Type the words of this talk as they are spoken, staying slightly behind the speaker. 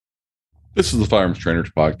This is the Firearms Trainers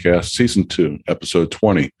Podcast, Season 2, Episode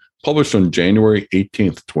 20, published on January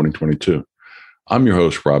 18th, 2022. I'm your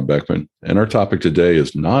host, Rob Beckman, and our topic today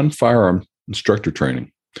is non-firearm instructor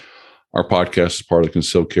training. Our podcast is part of the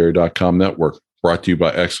ConcealedCarry.com network, brought to you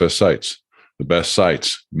by Access Sights, the best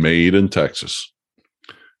sights made in Texas.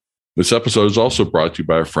 This episode is also brought to you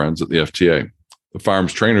by our friends at the FTA, the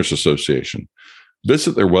Firearms Trainers Association.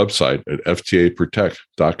 Visit their website at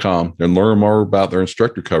ftaprotect.com and learn more about their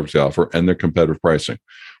instructor coverage they offer and their competitive pricing.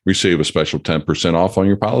 Receive a special 10% off on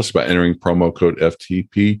your policy by entering promo code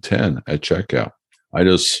FTP10 at checkout. I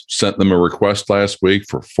just sent them a request last week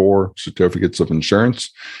for 4 certificates of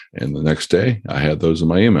insurance, and the next day I had those in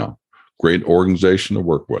my email. Great organization to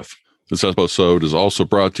work with. This episode is also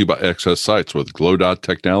brought to you by Access Sights with glow dot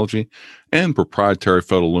technology and proprietary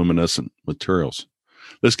photoluminescent materials.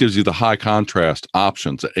 This gives you the high contrast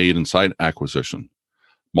options that aid in sight acquisition.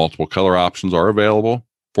 Multiple color options are available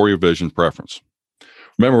for your vision preference.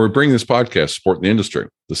 Remember, we bring this podcast to support the industry,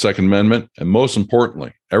 the Second Amendment, and most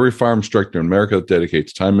importantly, every firearms instructor in America that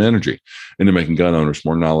dedicates time and energy into making gun owners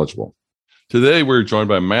more knowledgeable. Today, we're joined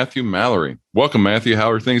by Matthew Mallory. Welcome, Matthew.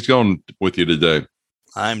 How are things going with you today?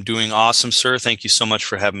 I'm doing awesome, sir. Thank you so much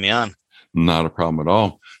for having me on. Not a problem at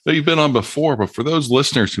all. Now, you've been on before, but for those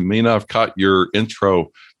listeners who may not have caught your intro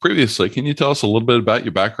previously, can you tell us a little bit about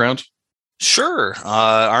your background? Sure.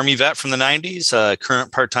 Army vet from the 90s,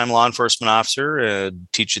 current part-time law enforcement officer,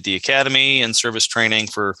 teach at the academy and service training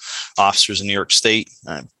for officers in New York State.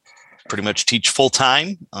 I pretty much teach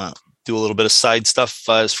full-time, do a little bit of side stuff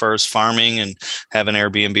as far as farming and have an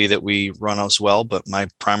Airbnb that we run as well. But my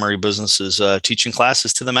primary business is teaching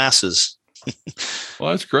classes to the masses. Well,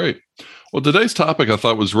 that's great. Well, today's topic I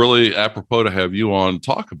thought was really apropos to have you on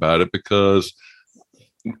talk about it, because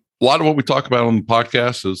a lot of what we talk about on the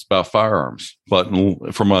podcast is about firearms. But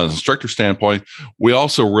from an instructor standpoint, we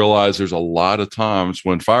also realize there's a lot of times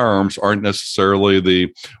when firearms aren't necessarily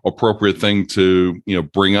the appropriate thing to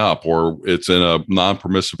bring up, or it's in a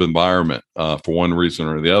non-permissive environment for one reason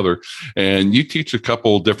or the other. And you teach a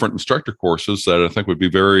couple different instructor courses that I think would be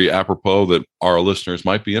very apropos that our listeners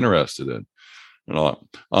might be interested in.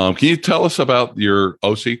 Can you tell us about your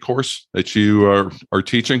OC course that you are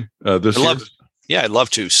teaching this year? Yeah, I'd love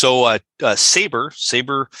to. So Sabre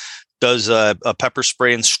does a pepper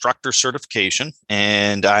spray instructor certification,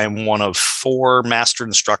 and I'm one of 4 master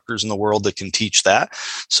instructors in the world that can teach that.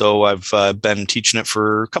 So I've been teaching it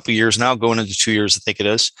for a couple of years now, going into 2 years, I think it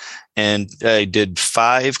is. And I did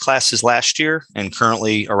 5 classes last year, and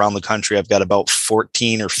currently around the country, I've got about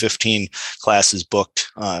 14 or 15 classes booked,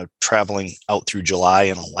 traveling out through July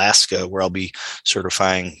in Alaska, where I'll be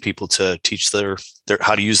certifying people to teach their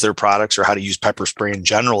how to use their products, or how to use pepper spray in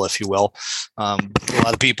general, if you will. A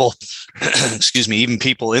lot of people, excuse me, even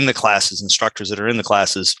people in the classes, instructors that are in the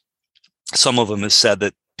classes, some of them have said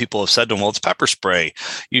that people have said to them, well, it's pepper spray.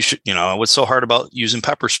 You should, what's so hard about using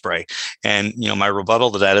pepper spray? And, my rebuttal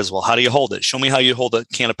to that is, well, how do you hold it? Show me how you hold a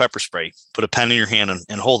can of pepper spray. Put a pen in your hand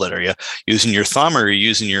and hold it. Are you using your thumb, or are you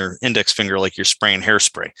using your index finger like you're spraying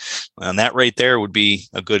hairspray? And that right there would be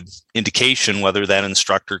a good indication whether that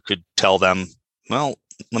instructor could tell them, well,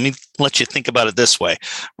 let me let you think about it this way,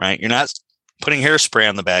 right? You're not putting hairspray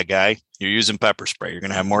on the bad guy. You're using pepper spray. You're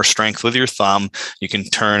going to have more strength with your thumb. You can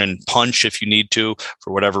turn and punch if you need to.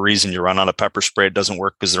 For whatever reason, you run out of pepper spray, it doesn't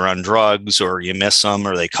work because they're on drugs, or you miss them,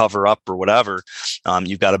 or they cover up, or whatever.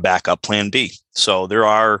 You've got a backup plan B. So there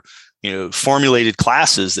are, formulated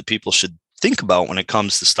classes that people should think about when it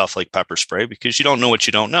comes to stuff like pepper spray, because you don't know what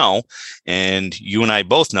you don't know. And you and I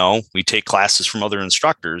both know we take classes from other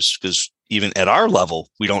instructors, because even at our level,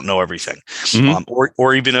 we don't know everything. Mm-hmm.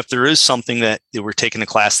 Or even if there is something that we're taking a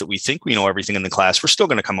class that we think we know everything in the class, we're still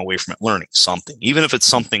going to come away from it learning something, even if it's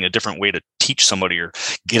something, a different way to teach somebody or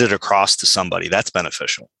get it across to somebody. That's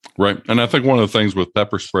beneficial. Right. And I think one of the things with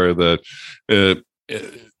pepper spray that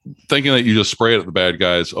thinking that you just spray it at the bad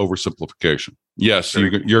guy is oversimplification. Yes, you're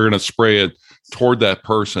going to spray it toward that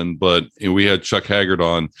person, but we had Chuck Haggard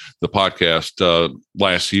on the podcast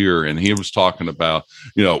last year, and he was talking about,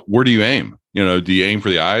 where do you aim? Do you aim for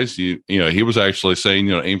the eyes? He was actually saying,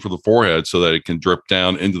 aim for the forehead so that it can drip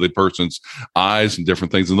down into the person's eyes and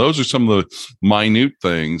different things. And those are some of the minute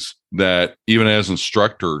things that even as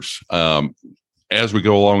instructors, as we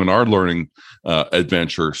go along in our learning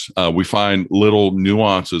adventures, we find little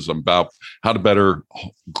nuances about how to better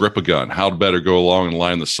grip a gun, how to better go along and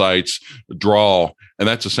line the sights, draw. And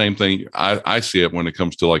that's the same thing. I see it when it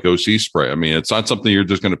comes to like OC spray. I mean, it's not something you're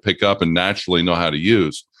just going to pick up and naturally know how to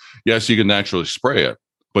use. Yes, you can naturally spray it,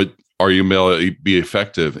 but are you able to be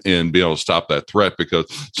effective in being able to stop that threat? Because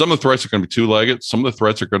some of the threats are going to be two-legged, some of the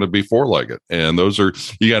threats are going to be four-legged, and those are,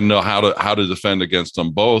 you got to know how to defend against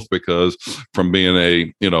them both. Because from being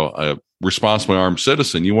a responsibly armed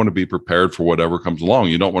citizen, you want to be prepared for whatever comes along.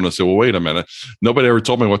 You don't want to say, well, wait a minute, nobody ever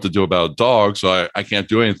told me what to do about a dog, so I can't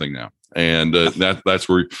do anything now. And that's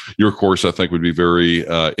where your course, I think, would be very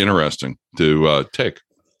interesting to take.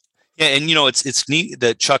 Yeah, and it's neat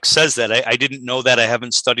that Chuck says that. I didn't know that. I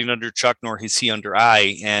haven't studied under Chuck, nor is he under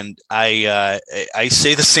I. And I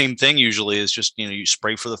say the same thing usually, is just you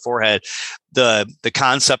spray for the forehead. The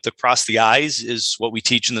concept across the eyes is what we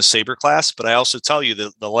teach in the Saber class, but I also tell you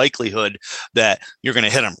that the likelihood that you're going to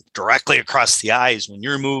hit them directly across the eyes when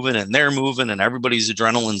you're moving and they're moving and everybody's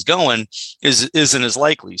adrenaline's going isn't as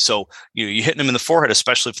likely. So you hitting them in the forehead,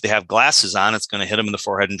 especially if they have glasses on, it's going to hit them in the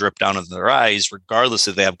forehead and drip down into their eyes, regardless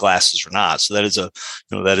if they have glasses or not. So that is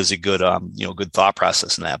a good good thought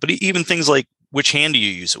process in that. But even things like, which hand do you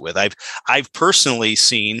use it with? I've personally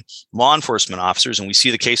seen law enforcement officers, and we see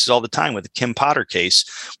the cases all the time with the Kim Potter case,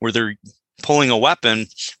 where they're pulling a weapon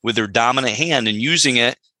with their dominant hand and using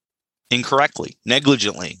it incorrectly,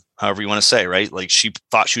 negligently, however you want to say, right? Like she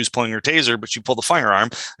thought she was pulling her taser, but she pulled the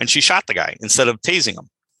firearm and she shot the guy instead of tasing him.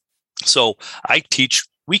 So I teach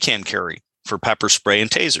we can carry for pepper spray and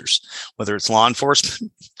tasers, whether it's law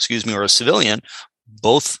enforcement, or a civilian,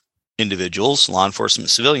 both individuals, law enforcement,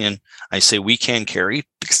 civilian, I say we can carry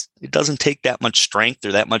because it doesn't take that much strength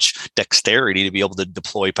or that much dexterity to be able to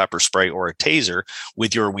deploy pepper spray or a taser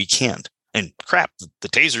with your weak hand. And crap, the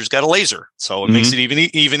taser's got a laser, so it makes it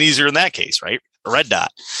even easier in that case, right? A red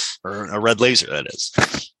dot or a red laser, that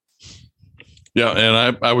is. Yeah,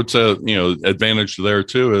 and I would say advantage there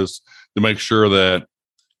too is to make sure that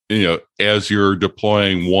as you're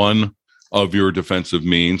deploying one of your defensive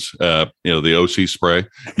means, the OC spray,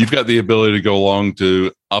 you've got the ability to go along to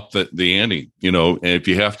up the ante, and if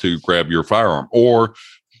you have to grab your firearm or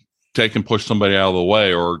take and push somebody out of the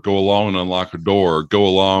way, or go along and unlock a door, or go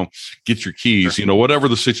along, get your keys, whatever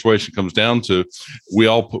the situation comes down to,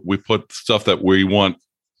 we put stuff that we want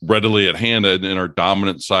readily at hand in our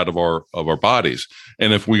dominant side of our bodies.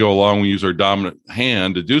 And if we go along, we use our dominant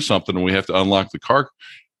hand to do something and we have to unlock the car,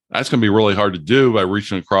 that's going to be really hard to do by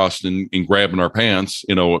reaching across and grabbing our pants,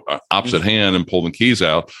 opposite hand and pulling the keys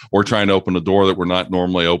out, or trying to open a door that we're not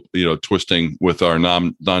normally, twisting with our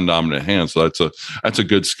non-dominant hand. So that's a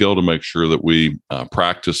good skill to make sure that we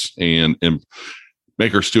practice and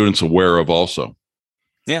make our students aware of also.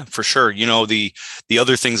 Yeah, for sure. The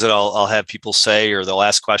other things that I'll have people say, or they'll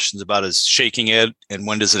ask questions about, is shaking it and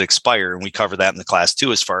when does it expire? And we cover that in the class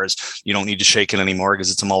too, as far as you don't need to shake it anymore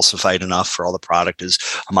because it's emulsified enough for all the product is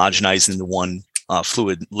homogenized into one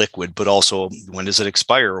fluid liquid, but also when does it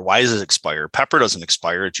expire? Or why does it expire? Pepper doesn't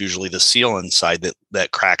expire. It's usually the seal inside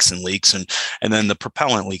that cracks and leaks, and then the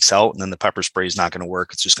propellant leaks out, and then the pepper spray is not going to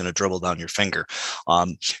work. It's just going to dribble down your finger.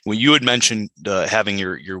 When you had mentioned having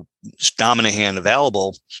your dominant hand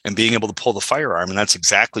available and being able to pull the firearm, and that's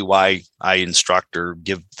exactly why I instruct or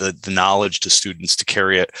give the knowledge to students to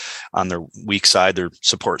carry it on their weak side, their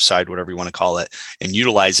support side, whatever you want to call it, and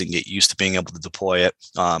utilizing it, used to being able to deploy it.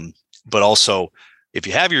 But also, if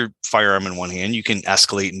you have your firearm in one hand, you can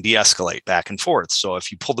escalate and de-escalate back and forth. So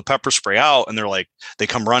if you pull the pepper spray out and they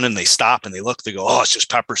come running, they stop and they look, they go, oh, it's just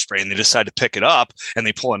pepper spray. And they decide to pick it up and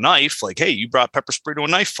they pull a knife, like, hey, you brought pepper spray to a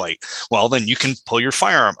knife fight. Well, then you can pull your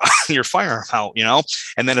firearm out,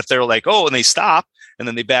 And then if they're like, oh, and they stop and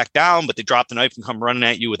then they back down, but they drop the knife and come running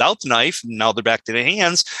at you without the knife, and now they're back to their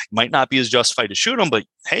hands, it might not be as justified to shoot them, but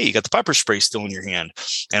hey, you got the pepper spray still in your hand.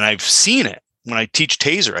 And I've seen it. When I teach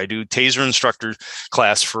taser, I do taser instructor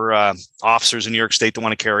class for officers in New York State that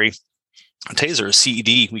want to carry a taser, a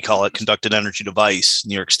CED, we call it, conducted energy device.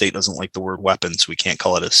 New York State doesn't like the word weapon, so we can't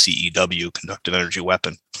call it a CEW, conducted energy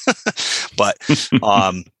weapon. But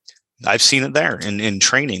I've seen it there in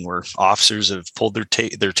training where officers have pulled their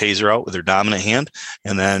taser out with their dominant hand.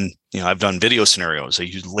 And then, I've done video scenarios. I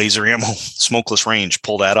use laser ammo, smokeless range,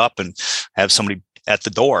 pull that up and have somebody at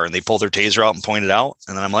the door and they pull their taser out and point it out.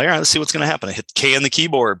 And then I'm like, all right, let's see what's going to happen. I hit K on the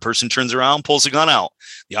keyboard. Person turns around, pulls the gun out.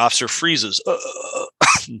 The officer freezes. What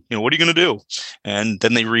are you going to do? And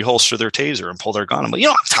then they reholster their taser and pull their gun. I'm like, you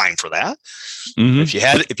don't have time for that. Mm-hmm. If you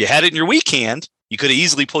had it in your weak hand, you could have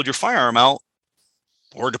easily pulled your firearm out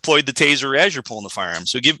or deployed the taser as you're pulling the firearm.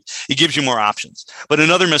 So it gives you more options. But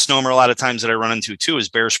another misnomer a lot of times that I run into too is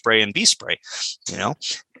bear spray and bee spray.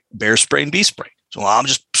 Bear spray and bee spray. So I'm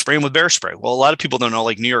just spraying with bear spray. Well, a lot of people don't know,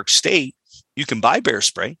 like New York State, you can buy bear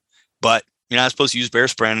spray, but you're not supposed to use bear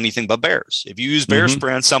spray on anything but bears. If you use bear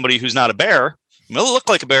spray on somebody who's not a bear, May look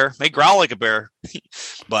like a bear, may growl like a bear,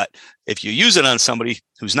 but if you use it on somebody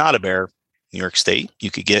who's not a bear, New York State,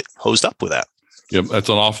 you could get hosed up with that. Yep, that's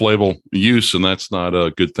an off-label use, and that's not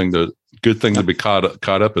a good thing to be caught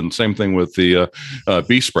up in. Same thing with the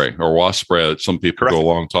bee spray or wasp spray that some people go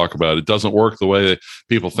along and talk about. It doesn't work the way that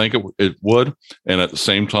people think it would, and at the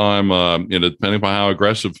same time, depending upon how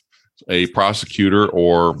aggressive a prosecutor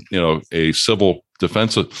or a civil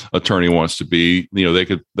defense attorney wants to be, they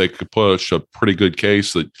could push a pretty good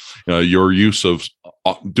case that your use of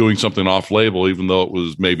doing something off-label, even though it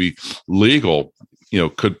was maybe legal,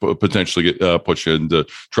 could potentially get put you into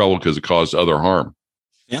trouble because it caused other harm.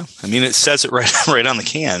 Yeah, I mean, it says it right on the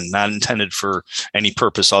can, not intended for any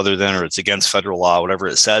purpose other than, or it's against federal law, whatever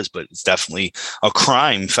it says, but it's definitely a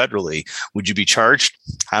crime federally. Would you be charged?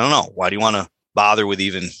 I don't know. Why do you want to bother with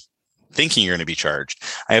even thinking you're going to be charged?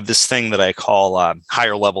 I have this thing that I call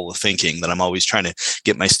higher level of thinking that I'm always trying to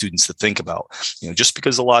get my students to think about. Just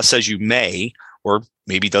because the law says you may, or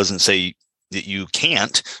maybe doesn't say that you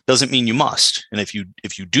can't, doesn't mean you must. And if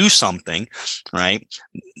you do something, right,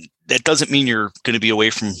 that doesn't mean you're going to be away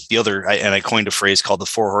from the other. And I coined a phrase called the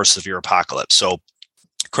 4 horses of your apocalypse. So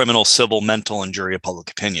criminal, civil, mental, and jury of public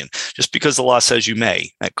opinion. Just because the law says you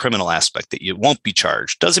may, that criminal aspect, that you won't be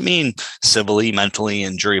charged, doesn't mean civilly, mentally,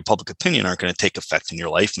 and jury of public opinion aren't going to take effect in your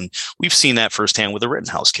life. And we've seen that firsthand with the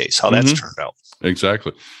Rittenhouse case, how that's turned out.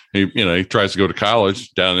 Exactly. He tries to go to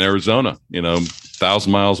college down in Arizona, 1,000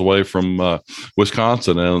 miles away from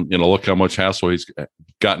Wisconsin, and look how much hassle he's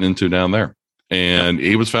gotten into down there. And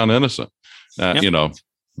he was found innocent.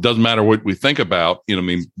 Doesn't matter what we think about.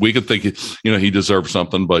 We could think he deserved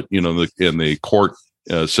something, but in the court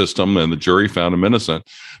system and the jury found him innocent.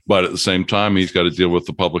 But at the same time, he's got to deal with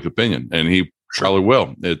the public opinion, and he probably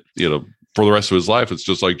will. For the rest of his life, it's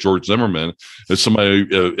just like George Zimmerman. If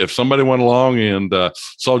somebody went along and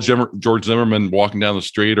saw George Zimmerman walking down the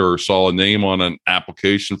street, or saw a name on an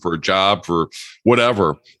application for a job for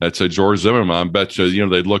whatever that said George Zimmerman, I bet you,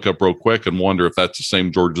 they'd look up real quick and wonder if that's the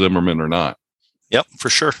same George Zimmerman or not. Yep, for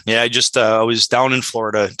sure. Yeah, I was down in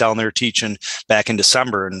Florida, down there teaching back in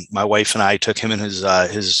December, and my wife and I took him and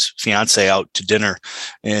his fiance out to dinner.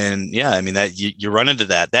 And yeah, I mean, that you run into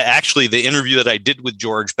that. That actually, the interview that I did with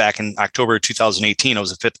George back in October of 2018, I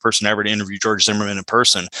was the 5th person ever to interview George Zimmerman in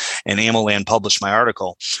person, and AmmoLand published my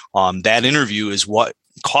article. That interview is what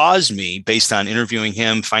caused me, based on interviewing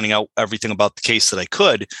him, finding out everything about the case that I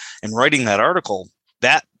could, and writing that article,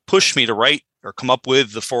 that pushed me to write or come up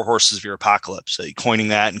with the 4 horses of your apocalypse, coining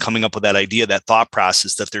that and coming up with that idea, that thought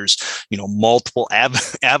process that there's, multiple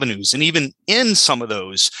avenues. And even in some of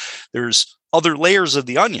those, there's other layers of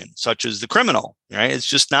the onion, such as the criminal, right? It's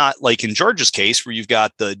just not like in George's case where you've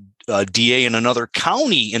got the DA in another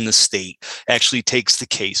county in the state actually takes the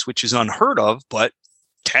case, which is unheard of, but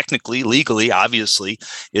technically, legally, obviously,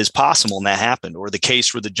 is possible, and that happened. Or the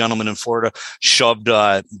case where the gentleman in Florida shoved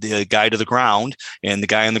the guy to the ground, and the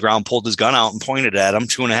guy on the ground pulled his gun out and pointed at him.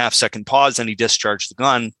 2.5 second pause, then he discharged the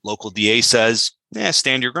gun. Local DA says,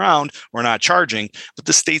 stand your ground, we're not charging. But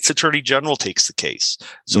the state's attorney general takes the case.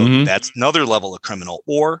 So that's another level of criminal.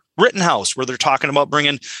 Or Rittenhouse, where they're talking about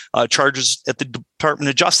bringing charges at the Department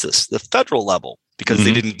of Justice, the federal level, because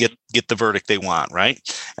they didn't get the verdict they want, right?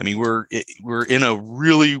 I mean, we're in a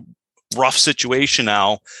really rough situation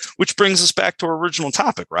now, which brings us back to our original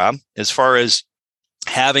topic, Rob, as far as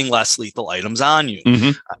having less lethal items on you.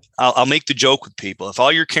 I'll make the joke with people. If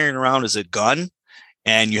all you're carrying around is a gun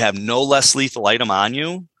and you have no less lethal item on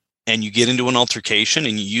you, and you get into an altercation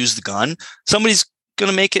and you use the gun, somebody's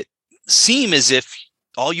going to make it seem as if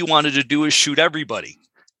all you wanted to do is shoot everybody,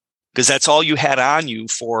 because that's all you had on you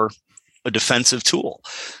for a defensive tool.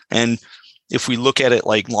 And if we look at it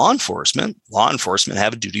like law enforcement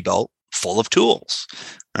have a duty belt full of tools,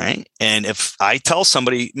 right? And if I tell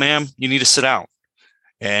somebody, ma'am, you need to sit down,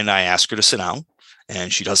 and I ask her to sit down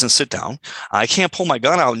and she doesn't sit down, I can't pull my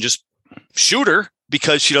gun out and just shoot her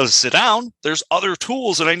because she doesn't sit down. There's other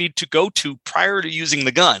tools that I need to go to prior to using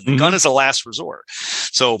the gun. The gun is a last resort.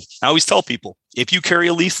 So I always tell people, if you carry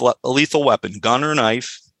a lethal weapon, gun or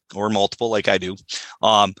knife, or multiple like I do,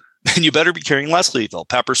 then you better be carrying less lethal.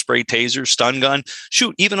 Pepper spray, taser, stun gun,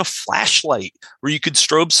 shoot, even a flashlight where you could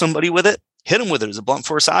strobe somebody with it, hit them with it as a blunt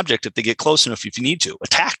force object if they get close enough, if you need to. A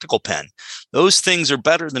tactical pen. Those things are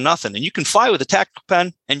better than nothing. And you can fly with a tactical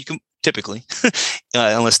pen, and you can typically,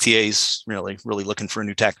 unless TA is really looking for a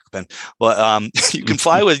new tactical pen, but you can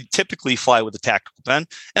typically fly with a tactical pen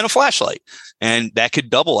and a flashlight. And that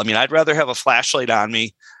could double. I mean, I'd rather have a flashlight on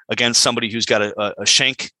me against somebody who's got a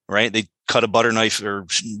shank, right? They cut a butter knife or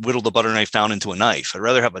whittle the butter knife down into a knife. I'd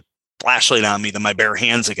rather have a flashlight on me than my bare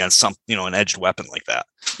hands against an edged weapon like that.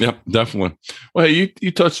 Yep, definitely. Well, hey,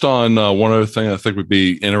 you touched on one other thing I think would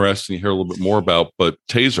be interesting to hear a little bit more about, but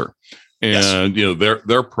TASER and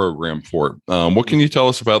their program for it. What can you tell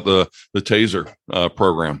us about the TASER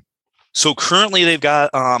program? So currently they've got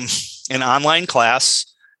an online class.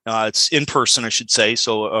 It's in person, I should say,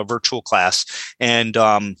 so a virtual class, and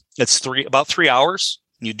it's about 3 hours.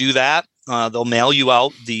 You do that. They'll mail you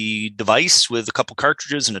out the device with a couple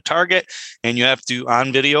cartridges and a target, and you have to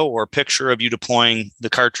on video or a picture of you deploying the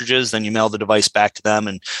cartridges. Then you mail the device back to them,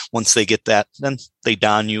 and once they get that, then they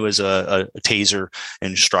don you as a TASER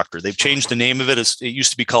instructor. They've changed the name of it. It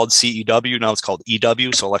used to be called CEW. Now it's called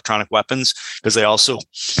EW, so electronic weapons, because they also,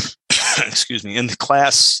 excuse me, in the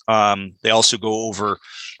class, they also go over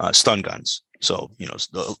stun guns. So,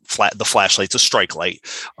 the flashlight's a strike light,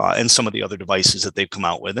 and some of the other devices that they've come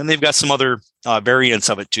out with. And they've got some other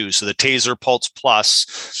variants of it too. So the TASER Pulse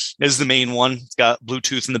Plus is the main one. It's got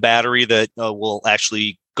Bluetooth in the battery that will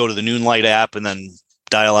actually go to the Noonlight app and then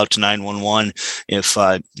dial out to 911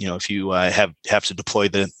 if you have to deploy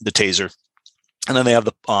the TASER. And then they have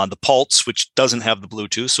the Pulse, which doesn't have the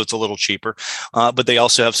Bluetooth, so it's a little cheaper. But they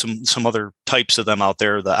also have some other types of them out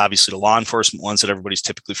there. Obviously the law enforcement ones that everybody's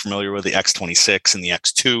typically familiar with, the X26 and the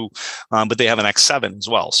X2. But they have an X7 as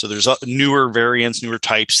well. So there's newer variants, newer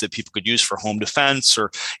types that people could use for home defense or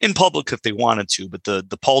in public if they wanted to. But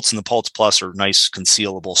the Pulse and the Pulse Plus are nice,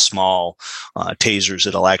 concealable, small tasers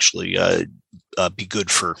that'll actually be good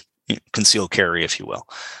for concealed carry, if you will.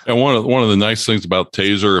 And one of the nice things about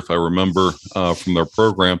TASER, if I remember from their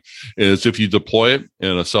program, is if you deploy it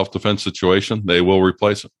in a self-defense situation, they will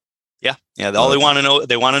replace it. Yeah. All they want to know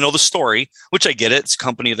the story, which I get it. It's a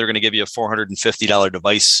company. They're going to give you a $450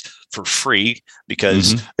 device for free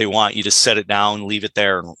because they want you to set it down, leave it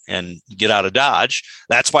there, and get out of Dodge.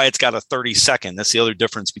 That's why it's got a 30-second. That's the other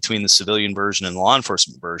difference between the civilian version and the law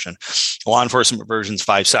enforcement version. Law enforcement version is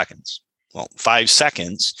 5 seconds. Well, 5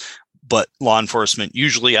 seconds, but law enforcement,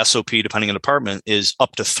 usually SOP, depending on department, is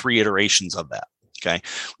up to 3 iterations of that. Okay.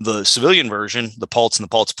 The civilian version, the Pulse and the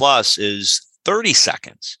Pulse Plus, is 30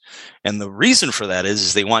 seconds. And the reason for that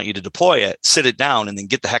is they want you to deploy it, sit it down, and then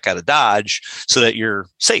get the heck out of Dodge so that you're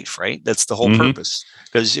safe, right? That's the whole purpose.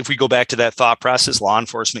 Because if we go back to that thought process, law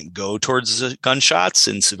enforcement go towards the gunshots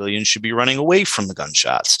and civilians should be running away from the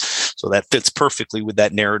gunshots. So that fits perfectly with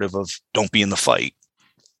that narrative of don't be in the fight.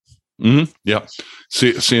 Yeah.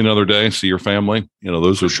 See another day, see your family.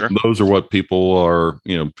 Those are what people are,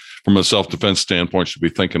 from a self-defense standpoint should be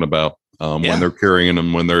thinking about when they're carrying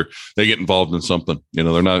them, when they get involved in something.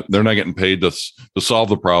 They're not getting paid to solve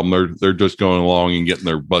the problem. They're just going along and getting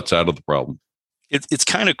their butts out of the problem. It's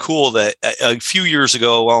kind of cool that a few years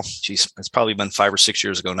ago, it's probably been 5 or 6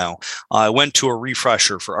 years ago now, I went to a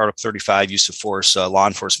refresher for Article 35 use of force law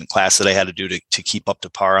enforcement class that I had to do to keep up to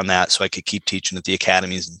par on that so I could keep teaching at the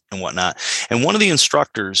academies and whatnot. And one of the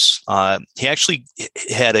instructors, he actually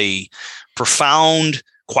had a profound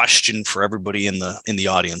question for everybody in the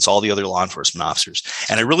audience, all the other law enforcement officers.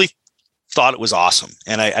 And I really thought it was awesome.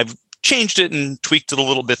 And I've changed it and tweaked it a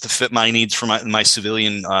little bit to fit my needs for my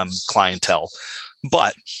civilian clientele.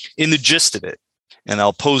 But in the gist of it, and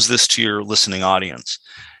I'll pose this to your listening audience,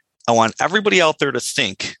 I want everybody out there to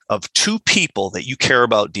think of 2 people that you care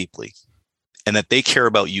about deeply and that they care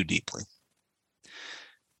about you deeply.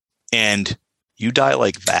 And you die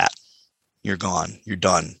like that, you're gone, you're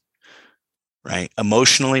done, right?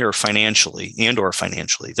 Emotionally or financially,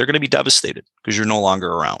 they're going to be devastated because you're no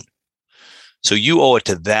longer around. So you owe it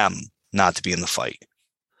to them not to be in the fight.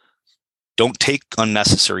 Don't take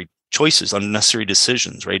unnecessary choices, unnecessary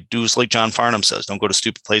decisions, right? Do like John Farnham says, don't go to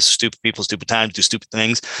stupid places, stupid people, stupid times, do stupid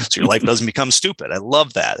things so your life doesn't become stupid. I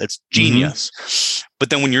love that. It's genius.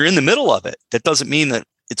 But then when you're in the middle of it, that doesn't mean that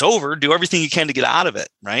it's over. Do everything you can to get out of it,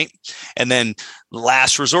 right? And then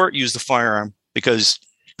last resort, use the firearm, because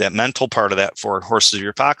that mental part of that for Horses of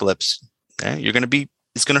Your Apocalypse,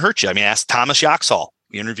 it's going to hurt you. I mean, ask Thomas Yoxall.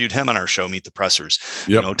 We interviewed him on our show, Meet the Pressers.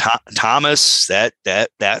 Yep. Thomas, that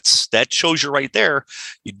shows you right there.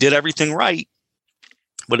 You did everything right,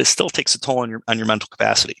 but it still takes a toll on your mental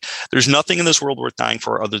capacity. There's nothing in this world worth dying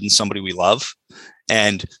for other than somebody we love.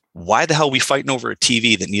 And why the hell are we fighting over a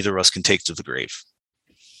TV that neither of us can take to the grave?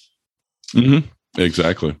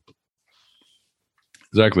 Exactly.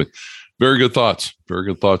 Very good thoughts. Very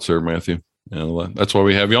good thoughts there, Matthew. And that's why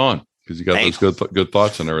we have you on, because you got those good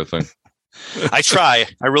thoughts and everything. I try.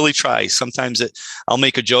 I really try. Sometimes I'll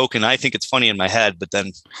make a joke and I think it's funny in my head, but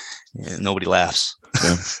then nobody laughs.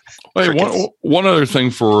 Yeah. Hey, one other thing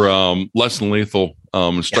for less than lethal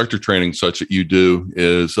instructor training, such that you do,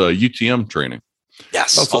 is UTM training.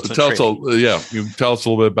 Yes. You tell us a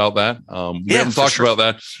little bit about that. We haven't talked about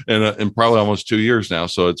that in probably almost 2 years now,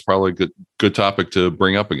 so it's probably a good topic to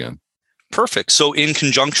bring up again. Perfect. So in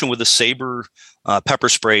conjunction with the Sabre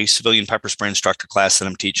civilian pepper spray instructor class that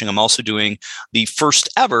I'm teaching, I'm also doing the first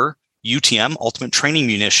ever UTM, Ultimate Training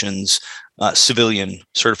Munitions,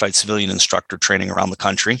 certified civilian instructor training around the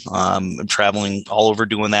country. I'm traveling all over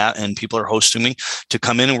doing that, and people are hosting me to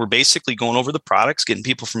come in, and we're basically going over the products, getting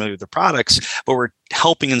people familiar with the products, but we're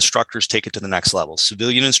helping instructors take it to the next level.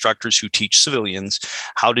 Civilian instructors who teach civilians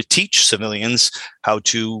how to teach civilians how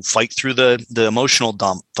to fight through the emotional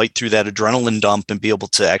dump, fight through that adrenaline dump, and be able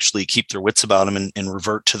to actually keep their wits about them and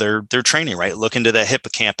revert to their training, right? Look into that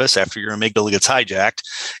hippocampus after your amygdala gets hijacked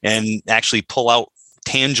and actually pull out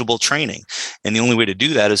tangible training. And the only way to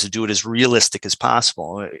do that is to do it as realistic as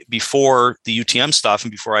possible. Before the UTM stuff and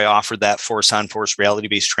before I offered that force on force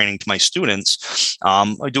reality-based training to my students,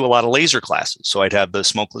 I do a lot of laser classes. So I'd have the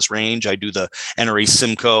smokeless range. I do the NRA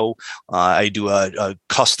Simcoe. I do a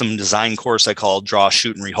custom design course I call Draw,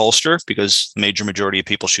 Shoot, and Reholster, because the major majority of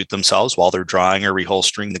people shoot themselves while they're drawing or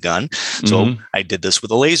reholstering the gun. So I did this with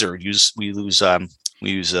a laser. We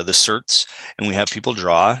use the certs, and we have people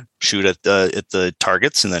draw, shoot at the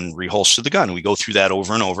targets, and then reholster the gun. We go through that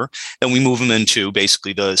over and over. Then we move them into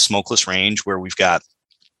basically the smokeless range, where we've got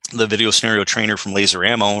the video scenario trainer from Laser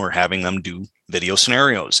Ammo. We're having them do video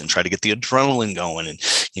scenarios and try to get the adrenaline going, and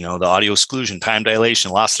the audio exclusion, time dilation,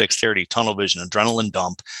 loss of dexterity, tunnel vision, adrenaline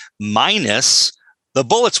dump, minus the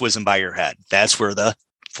bullets whizzing by your head. That's where the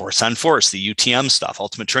force on force, the UTM stuff,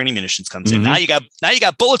 Ultimate Training Munitions comes in. Now you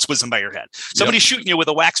got bullets whizzing by your head. Somebody's shooting you with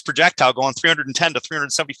a wax projectile going 310 to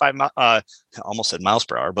 375, almost said miles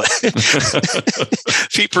per hour, but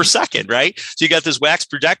feet per second, right? So you got this wax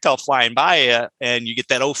projectile flying by you, and you get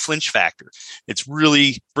that flinch factor. It's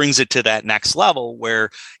really brings it to that next level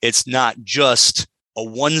where it's not just a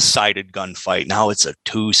one-sided gunfight. Now it's a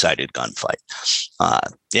two-sided gunfight.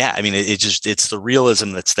 It's the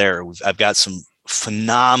realism that's there. I've got some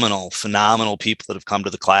phenomenal people that have come to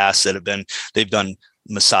the class that they've done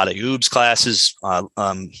Masada Ayoub's classes.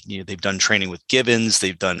 They've done training with Gibbons.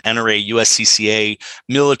 They've done NRA, USCCA,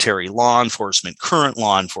 military, law enforcement, current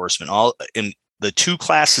law enforcement, all in the two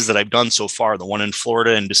classes that I've done so far, the one in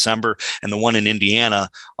Florida in December and the one in Indiana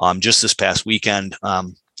just this past weekend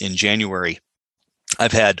in January.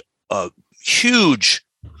 I've had a huge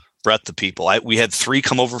breadth of people. We had 3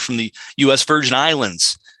 come over from the U.S. Virgin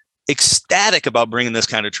Islands, ecstatic about bringing this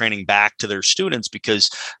kind of training back to their students because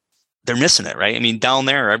they're missing it, right? I mean, down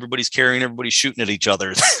there, everybody's carrying, everybody's shooting at each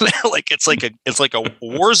other. It's like a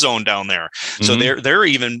war zone down there. So they're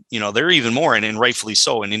even more, and rightfully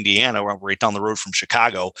so. In Indiana, right down the road from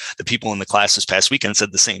Chicago, the people in the class this past weekend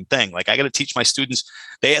said the same thing. Like, I got to teach my students.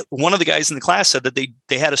 One of the guys in the class said that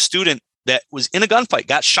they had a student that was in a gunfight,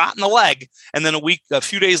 got shot in the leg, and then a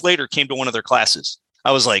few days later came to one of their classes.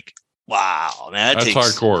 I was like, wow, man, that's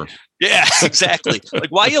hardcore. Yeah, exactly. Like,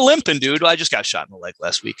 why are you limping, dude? Well, I just got shot in the leg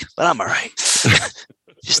last week, but I'm all right.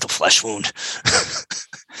 Just a flesh wound.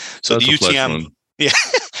 So that's the UTM, the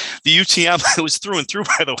UTM, it was through and through,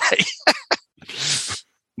 by the way.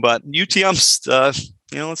 But UTM's,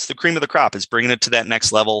 it's the cream of the crop. It's bringing it to that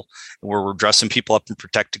next level where we're dressing people up in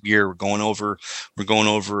protective gear. We're going over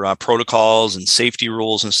protocols and safety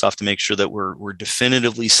rules and stuff to make sure that we're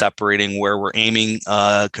definitively separating where we're aiming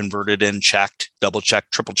converted and checked, double check,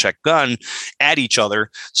 triple check gun at each other,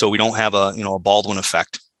 so we don't have a Baldwin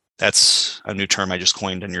effect. That's a new term I just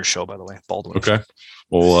coined in your show, by the way. Baldwin. Okay, effect.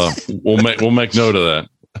 we'll make note of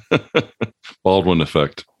that. Baldwin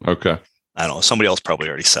effect. Okay. I don't know. Somebody else probably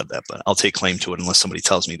already said that, but I'll take claim to it unless somebody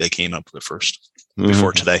tells me they came up with it first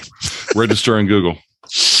before today. Register in Google.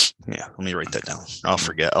 Yeah, let me write that down. I'll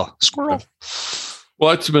forget. Oh, squirrel.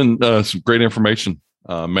 Well, it's been some great information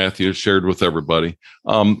Matthew shared with everybody.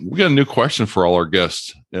 We got a new question for all our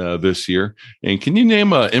guests this year. And can you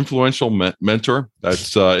name an influential mentor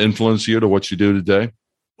that's influenced you to what you do today?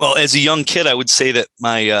 Well, as a young kid, I would say that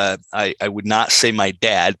I would not say my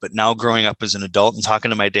dad, but now growing up as an adult and talking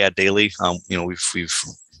to my dad daily, we've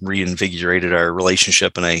reinvigorated our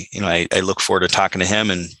relationship, and I look forward to talking to him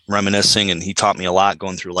and reminiscing. And he taught me a lot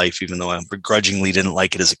going through life, even though I begrudgingly didn't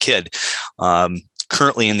like it as a kid.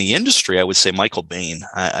 Currently in the industry, I would say Michael Bain.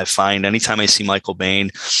 I find anytime I see Michael Bain,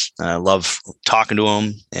 I love talking to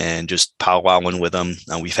him and just powwowing with him.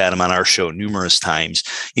 We've had him on our show numerous times.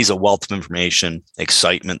 He's a wealth of information,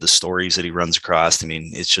 excitement, the stories that he runs across. I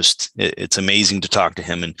mean, it's amazing to talk to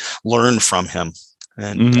him and learn from him.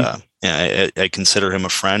 And I consider him a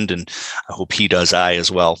friend, and I hope he does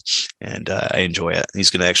as well. And I enjoy it. He's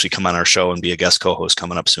going to actually come on our show and be a guest co-host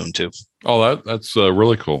coming up soon too. Oh, that's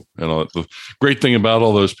really cool. The great thing about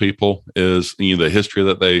all those people is the history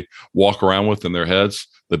that they walk around with in their heads.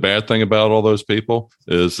 The bad thing about all those people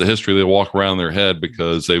is the history they walk around their head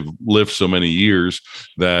because they've lived so many years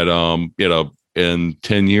that, in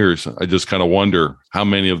 10 years, I just kind of wonder how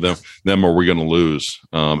many of them are we going to lose?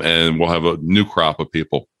 And we'll have a new crop of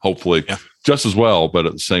people, hopefully just as well. But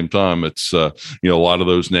at the same time, it's, a lot of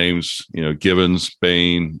those names, Gibbons,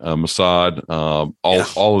 Bain, Mossad,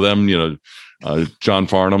 all of them, John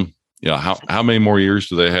Farnham, how many more years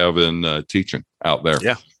do they have in teaching out there?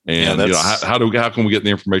 Yeah. And how can we get the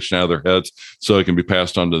information out of their heads so it can be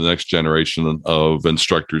passed on to the next generation of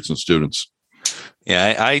instructors and students?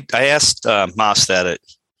 Yeah, I asked Moss that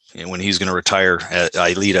when he's going to retire at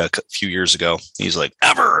ILETA a few years ago. He's like,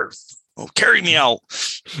 "Ever, carry me out."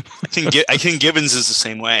 I think Gibbons is the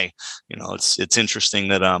same way. It's interesting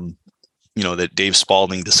that that Dave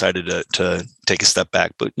Spalding decided to take a step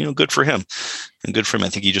back, but good for him, and good for him. I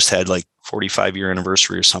think he just had like 45-year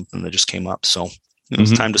anniversary or something that just came up. So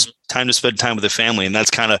it's time to spend time with the family, and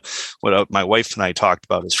that's kind of what my wife and I talked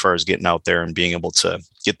about as far as getting out there and being able to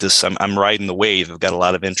get this. I'm riding the wave. I've got a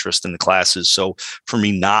lot of interest in the classes, so for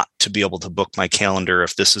me not to be able to book my calendar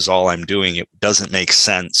if this is all I'm doing, it doesn't make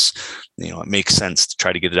sense. It makes sense to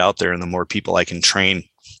try to get it out there, and the more people I can train,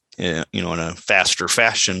 in a faster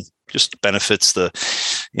fashion, just benefits the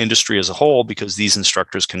industry as a whole, because these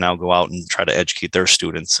instructors can now go out and try to educate their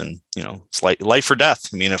students. And, it's like life or death.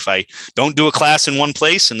 I mean, if I don't do a class in one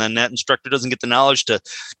place and then that instructor doesn't get the knowledge to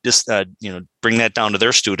just, bring that down to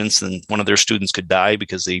their students, then one of their students could die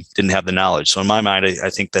because they didn't have the knowledge. So in my mind, I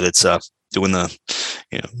think that it's doing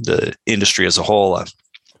the industry as a whole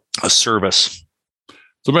a service.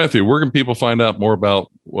 So Matthew, where can people find out more about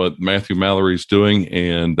what Matthew Mallory is doing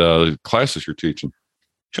and classes you're teaching?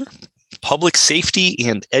 Sure.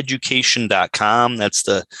 publicsafetyandeducation.com. That's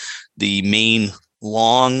the main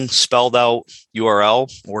long spelled out URL,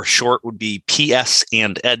 or short would be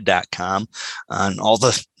psanded.com on all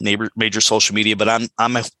the major social media. But on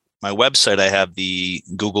my website, I have the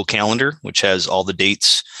Google Calendar, which has all the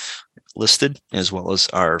dates listed, as well as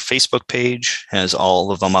our Facebook page has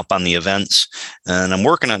all of them up on the events. And I'm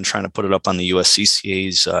working on trying to put it up on the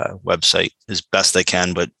USCCA's website as best I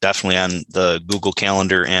can, but definitely on the Google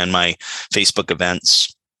Calendar and my Facebook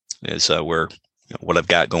events is where what I've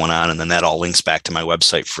got going on. And then that all links back to my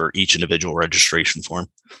website for each individual registration form.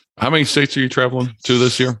 How many states are you traveling to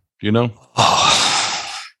this year? Do you know?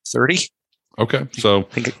 30. Okay, so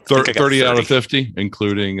 30 out of 50,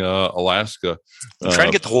 including Alaska. I'm trying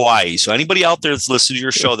to get to Hawaii. So anybody out there that's listening to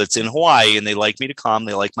your show that's in Hawaii and they like me to come,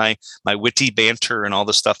 they like my witty banter and all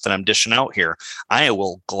the stuff that I'm dishing out here, I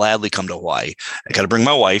will gladly come to Hawaii. I got to bring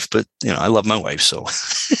my wife, but I love my wife. So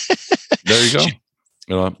there you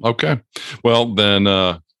go. Okay. Well, then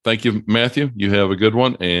thank you, Matthew. You have a good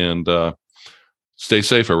one, and stay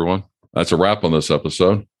safe, everyone. That's a wrap on this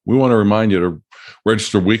episode. We want to remind you to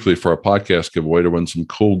register weekly for our podcast giveaway to win some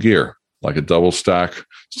cool gear, like a double stack,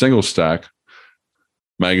 single stack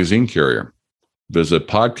magazine carrier. Visit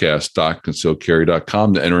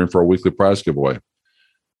podcast.concealedcarry.com to enter in for our weekly prize giveaway.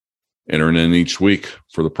 Enter in each week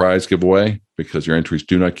for the prize giveaway, because your entries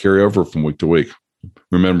do not carry over from week to week.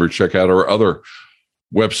 Remember to check out our other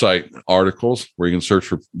website articles where you can search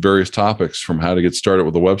for various topics, from how to get started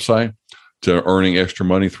with a website to earning extra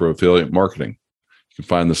money through affiliate marketing. You can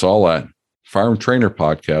find this all at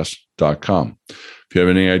firearmtrainerpodcast.com. If you have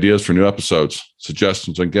any ideas for new episodes,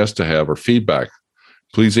 suggestions on guests to have, or feedback,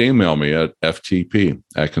 please email me at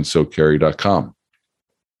ftp@concealedcarry.com.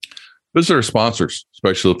 Visit our sponsors,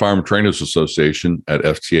 especially the Firearm Trainers Association, at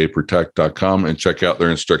ftaprotect.com, and check out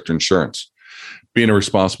their instructor insurance. Being a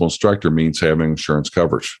responsible instructor means having insurance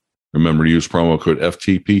coverage. Remember to use promo code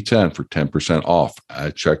FTP10 for 10% off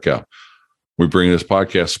at checkout. We bring this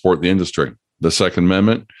podcast to support the industry, the Second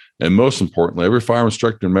Amendment, and most importantly, every firearm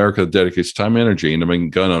instructor in America that dedicates time and energy into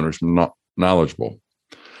making gun owners knowledgeable.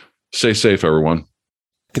 Stay safe, everyone.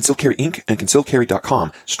 Concealed Carry Inc. and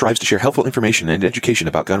ConcealedCarry.com strives to share helpful information and education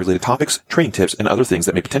about gun-related topics, training tips, and other things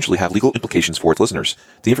that may potentially have legal implications for its listeners.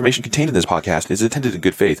 The information contained in this podcast is intended in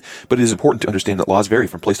good faith, but it is important to understand that laws vary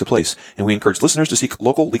from place to place, and we encourage listeners to seek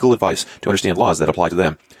local legal advice to understand laws that apply to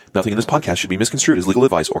them. Nothing in this podcast should be misconstrued as legal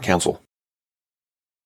advice or counsel.